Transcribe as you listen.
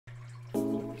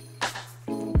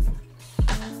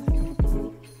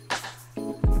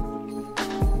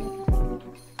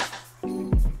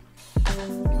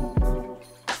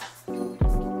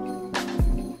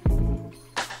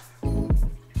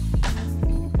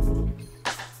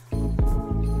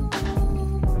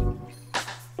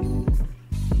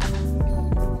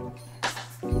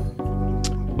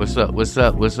What's up? What's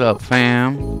up? What's up,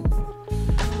 fam?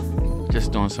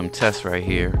 Just doing some tests right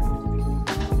here.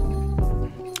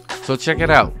 So check it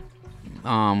out.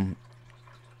 In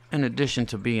addition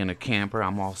to being a camper,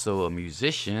 I'm also a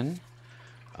musician.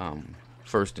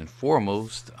 First and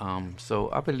foremost. So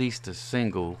I released a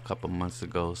single a couple months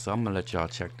ago. So I'm gonna let y'all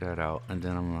check that out, and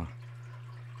then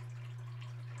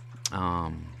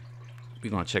we're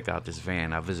gonna check out this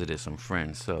van. I visited some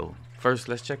friends. So first,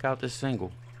 let's check out this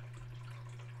single.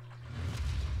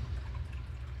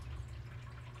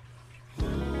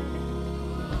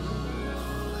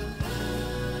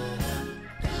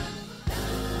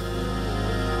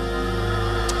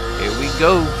 Here we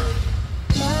go.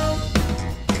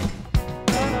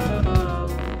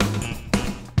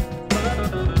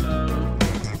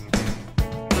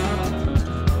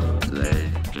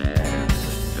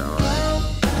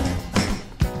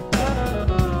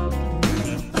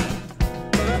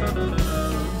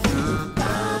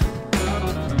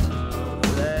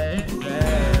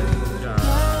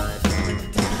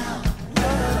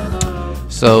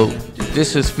 So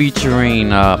this is featuring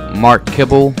Mark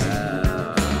Kibble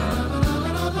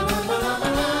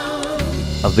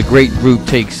of the great group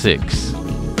Take Six.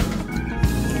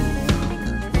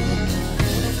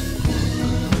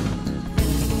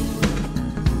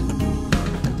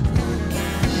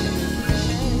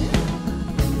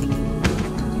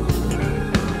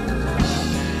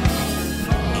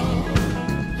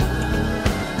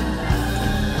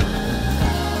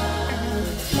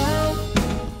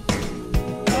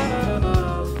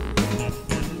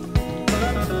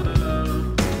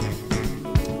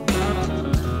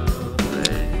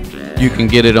 You can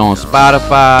get it on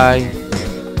Spotify,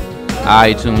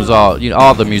 iTunes,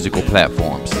 all the musical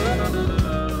platforms.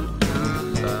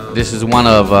 This is one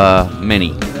of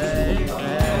many.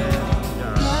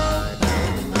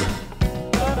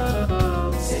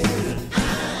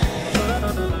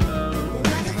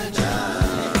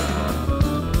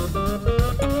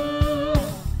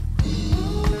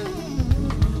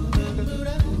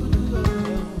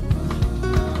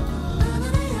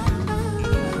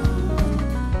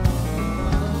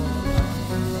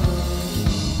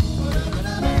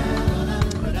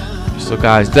 So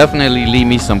guys, definitely leave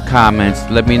me some comments.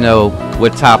 Let me know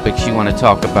what topics you want to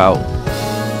talk about.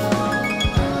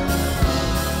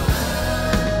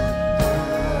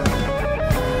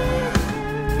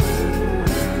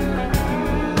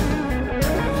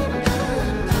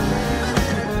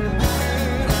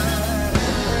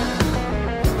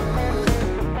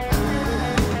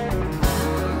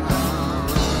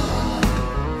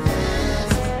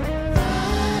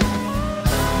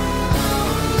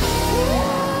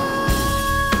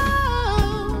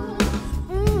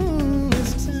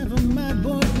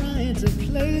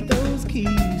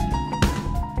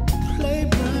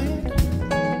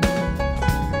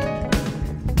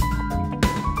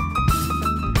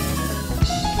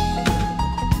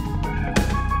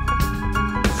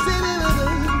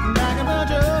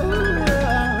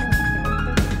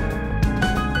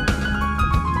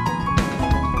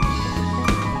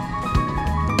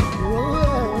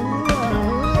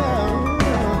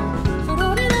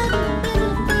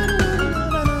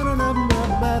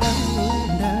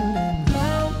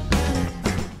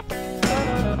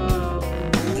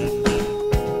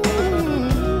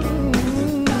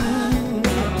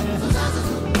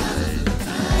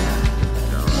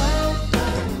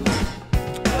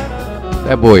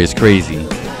 That boy is crazy.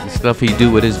 The stuff he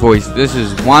do with his voice. This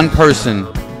is one person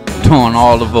doing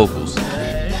all the vocals.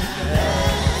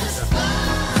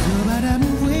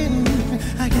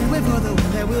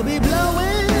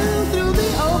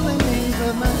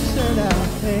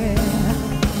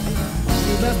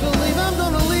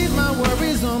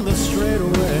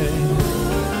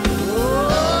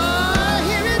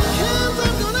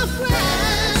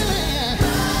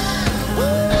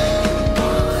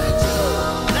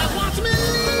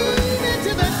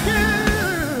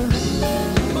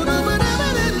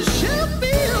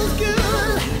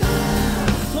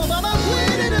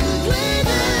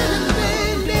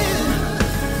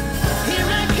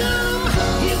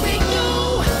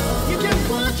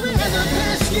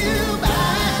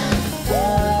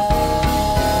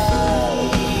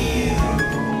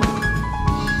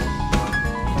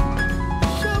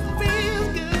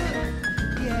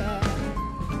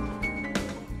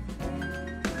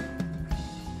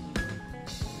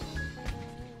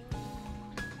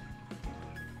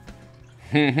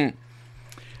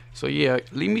 So yeah,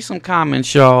 leave me some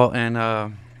comments, y'all, and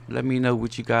let me know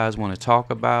what you guys want to talk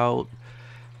about,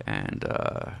 and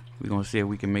we're gonna see if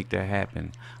we can make that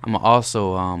happen. I'm gonna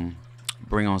also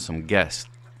bring on some guests.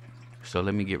 So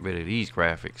let me get rid of these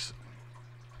graphics.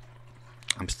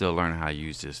 I'm still learning how to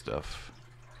use this stuff.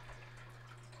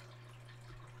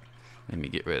 Let me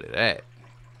get rid of that.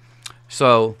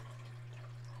 So,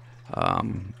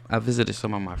 I visited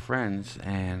some of my friends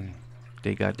and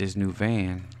they got this new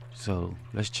van. So,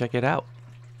 let's check it out.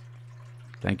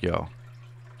 Thank y'all.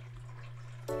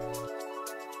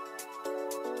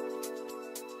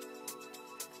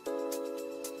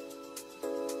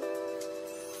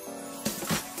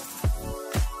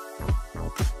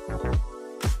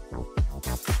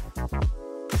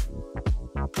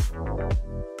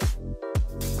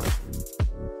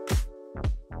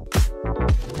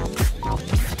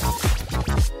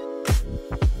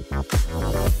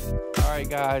 Alright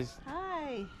guys,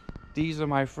 Hi. these are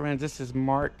my friends. This is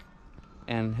Mark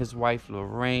and his wife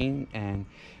Lorraine, and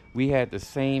we had the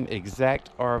same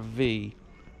exact RV,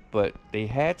 but they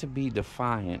had to be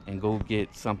defiant and go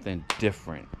get something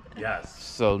different. Yes.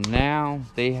 So now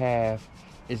they have,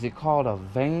 is it called a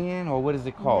van or what is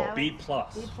it called? No. B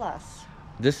plus. B plus.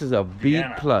 This is a B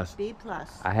Vienna. plus. B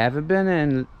plus. I haven't been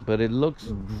in, but it looks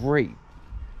great.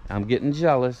 I'm getting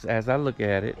jealous as I look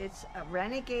at it. It's a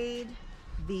Renegade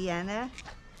Vienna.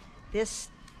 This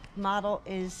model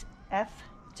is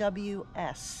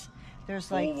FWS.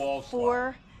 There's like Full wall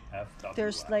four. FWS.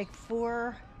 There's like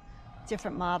 4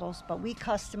 different models, but we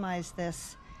customized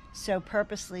this so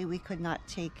purposely we could not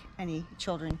take any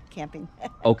children camping.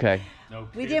 Okay. No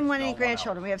We kids, didn't want no any one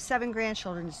grandchildren. We have 7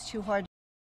 grandchildren. It's too hard.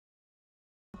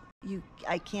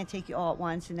 I can't take you all at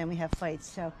once, and then we have fights.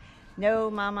 So,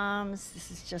 no moms. This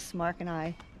is just Mark and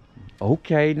I.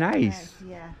 Okay, nice.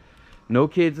 Yeah. No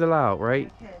kids allowed,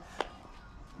 right? Kids.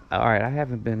 All right, I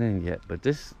haven't been in yet, but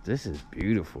this is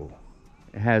beautiful.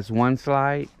 It has one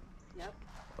slide. Yep.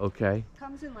 Okay.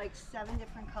 Comes in like 7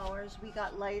 different colors. We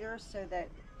got lighter so that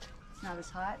it's not as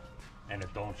hot. allowed. And it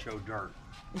don't show dirt.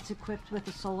 It's equipped with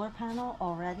a solar panel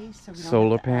already, so we don't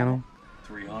Solar have to add panel.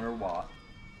 300 watt.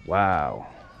 Wow.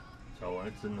 So when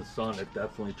it's in the sun, it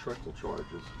definitely trickle charges.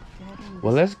 it.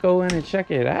 Well, let's go in and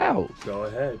check it out. Go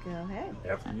ahead. Go ahead.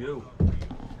 After you.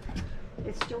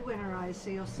 It's still winterized, so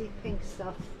you'll see pink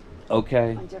stuff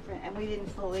Okay. on different. And we didn't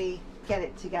fully get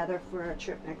it together for our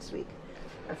trip next week.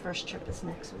 Our first trip is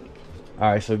next week.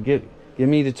 All right, so give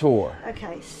me the tour.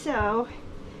 Okay, so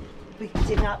we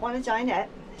did not want a dinette,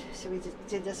 so we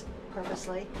did this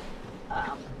purposely.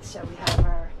 So we have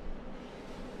our,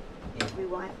 if we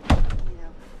want,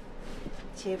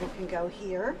 table can go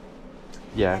here.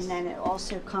 Yes. And then it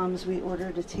also comes, we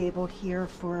ordered a table here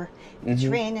for the Mhm.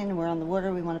 train, and we're on the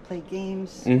water, we want to play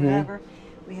games, Mhm. whatever.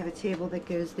 We have a table that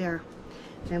goes there.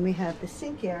 Then we have the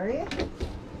sink area,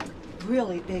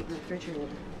 really big refrigerator,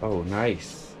 Oh,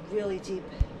 nice. really deep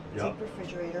Yep.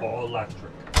 refrigerator. All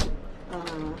electric.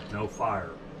 No fire.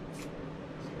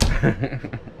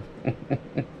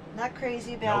 Not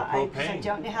crazy about, No I propane.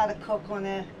 don't know how to cook on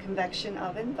a convection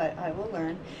oven, but I will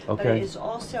learn. But Okay. it is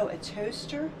also a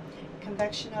toaster,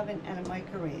 convection oven, and a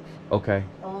microwave, Okay.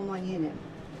 all in one unit.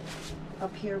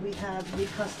 Up here we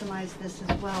customized this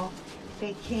as well.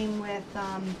 They came with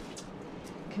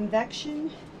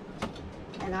convection,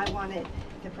 and I wanted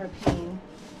the propane,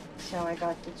 so I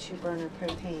got the 2-burner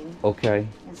propane Okay.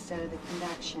 instead of the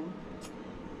convection.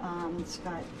 It's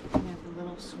got the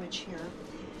little switch here.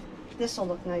 This will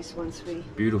look nice once we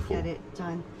Beautiful. get it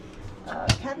done.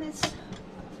 Cabinets,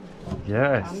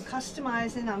 Yes. I'm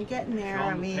customizing. I'm getting there. Show I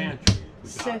 'em the mean,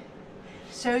 pantry.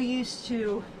 so used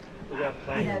to We got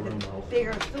plenty of room the though.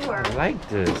 bigger Thor. I like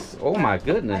this. Oh my I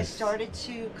goodness. started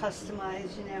to customize,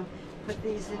 put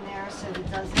these in there so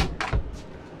it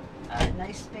doesn't.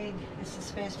 Nice big. This is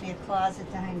supposed to be a closet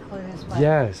to hang clothes, but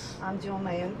Yes. I'm doing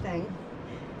my own thing,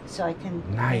 so I can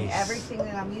bring Nice. everything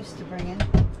that I'm used to bringing.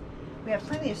 We have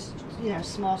plenty of,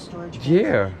 small storage bins.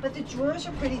 Yeah. But the drawers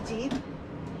are pretty deep,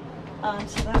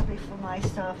 so that'll be for my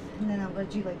stuff. And then I'm going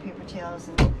to do like paper towels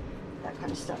and that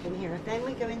kind of stuff in here. Then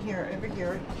we go in here, over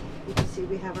here, you can see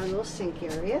we have our little sink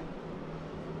area.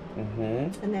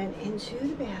 Mm-hmm. And then into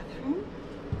the bathroom.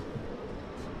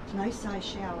 Nice size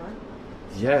shower.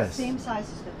 Yes. Same size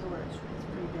as the door. It's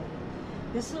pretty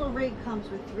big. This little rig comes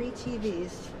with 3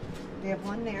 TVs. They have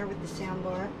one there with the sound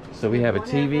bar. So we have a One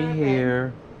TV over our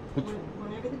here. bed,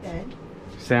 one over the bed.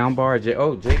 Sound bar.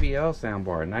 JBL sound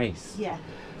bar. Nice. Yeah.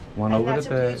 One And over that's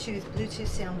the bed. a Bluetooth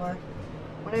sound bar.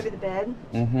 One over the bed,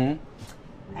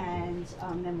 Mm-hmm. and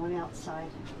then one outside.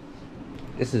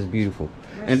 This is beautiful.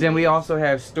 And then we also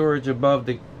have storage above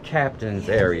the captain's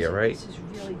Yeah, area, right? This is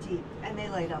really deep, and they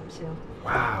light up too.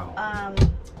 Wow.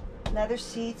 Leather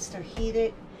seats, they're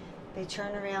heated. They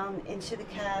turn around into the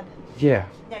cab. Yeah.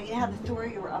 Now you have the Thor,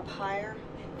 you were up higher.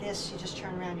 This, you just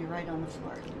turn around, you're right on the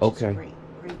floor. Which Okay. is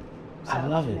great. I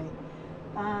love it.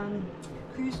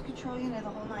 cruise control, you know, the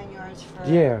whole 9 yards for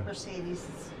Yeah. Mercedes.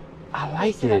 I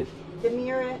like So it. the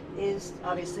mirror is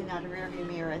obviously not a rear view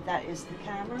mirror. That is the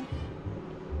camera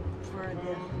for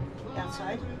the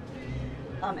outside.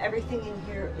 Everything in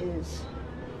here is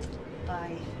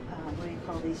by, what do you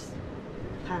call these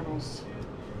panels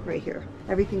right here?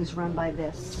 Everything's run by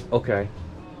this. Okay.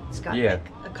 It's got Yeah. like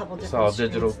a couple different It's all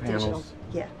digital screens, panels.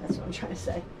 Yeah, that's what I'm trying to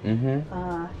say.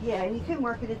 Mm-hmm. Yeah, and you can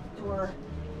work it at the door,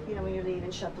 you know, when you're leaving,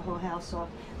 shut the whole house off.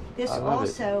 This I love it.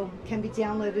 also can be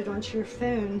downloaded onto your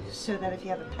phone so that if you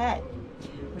have a pet,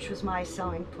 which was my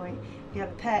selling point, if you have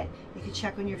a pet, you can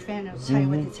check on your phone and it'll tell you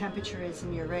what the temperature is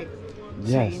in your rig.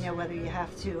 Yes. So you know whether you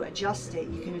have to adjust it,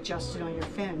 you can adjust it on your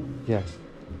phone. Yes.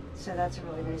 So that's a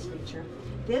really nice feature.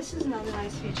 This is another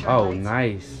nice feature. I Oh, liked.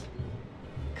 nice.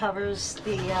 Covers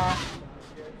the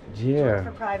Yeah.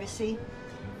 for privacy.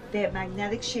 They have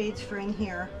magnetic shades for in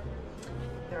here.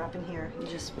 They're up in here. You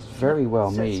just It's very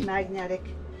well so made. It's magnetic.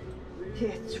 Yeah,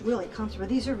 it's really comfortable.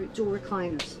 These are dual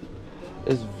recliners.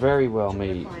 It's very well Dual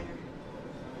made. recliner.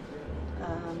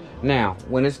 Now,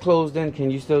 when it's closed in,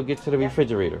 can you still get to the Yep.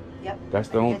 refrigerator? Yep. That's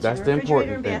the And only, gets that's your the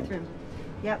refrigerator important and thing. bathroom.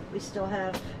 Yep. We still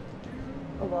have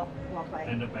a walkway.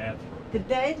 And a bathroom. The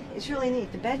bed is really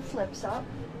neat. The bed flips up.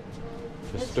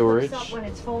 For This storage. flips up when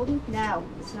it's folded. Now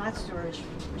it's not storage,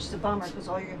 which is a bummer because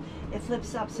it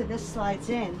flips up so this slides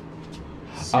in.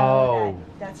 So Oh.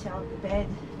 that's how the bed.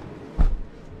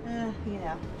 You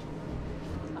know,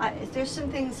 there's some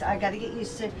things I got to get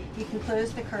used to. You can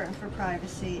close the curtain for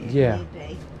privacy if Yeah. need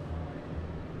be.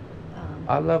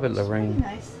 I love it, It's pretty Lorraine.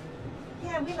 nice.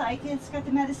 Yeah, we like it. It's got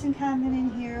the medicine cabinet in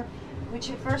here, which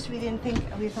at first we didn't think.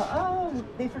 We thought, oh,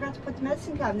 they forgot to put the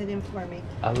medicine cabinet in for me.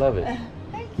 I love it.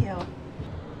 Thank you.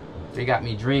 They got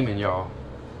me dreaming, y'all.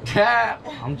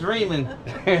 I'm dreaming.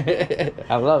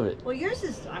 I love it. Well, yours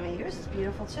is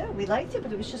beautiful too. We liked it,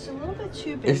 but it was just a little bit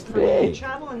too big. It's For when you big.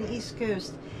 travel on the East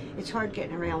Coast, it's hard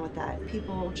getting around with that.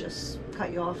 People just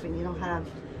cut you off and you don't have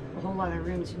a whole lot of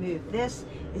room to move. This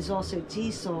is also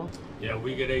diesel. Yeah,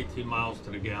 we get 18 miles to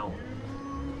the gallon.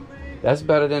 That's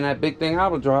better than that big thing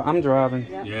I'm driving.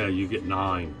 Yep. Yeah, you get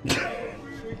 9.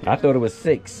 I thought it was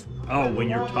 6. Oh, when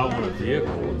you're towing a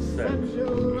vehicle, it's 6.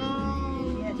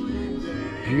 Yeah,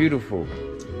 Beautiful.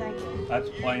 thank you. That's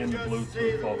playing the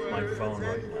Bluetooth off my phone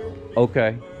right now.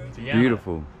 Okay. Vienna,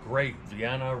 Beautiful. Great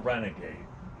Vienna Renegade.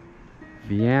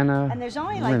 Vienna And there's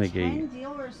only like Renegade. 10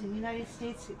 dealers in the United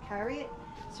States that carry it,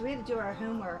 so we had to do our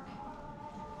homework.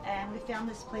 And we found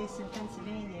this place in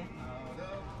Pennsylvania.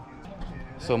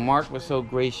 So Mark was so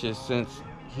gracious since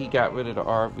he got rid of the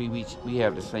RV. We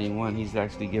have the same one. He's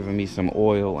actually given me some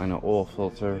oil and an oil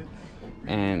filter,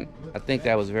 and I think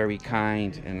that was very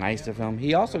kind and nice of him.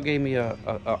 He also gave me a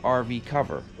RV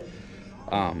cover.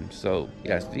 So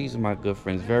yes, these are my good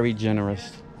friends. Very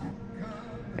generous,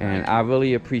 and I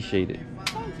really appreciate it.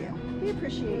 Thank you. We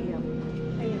appreciate you.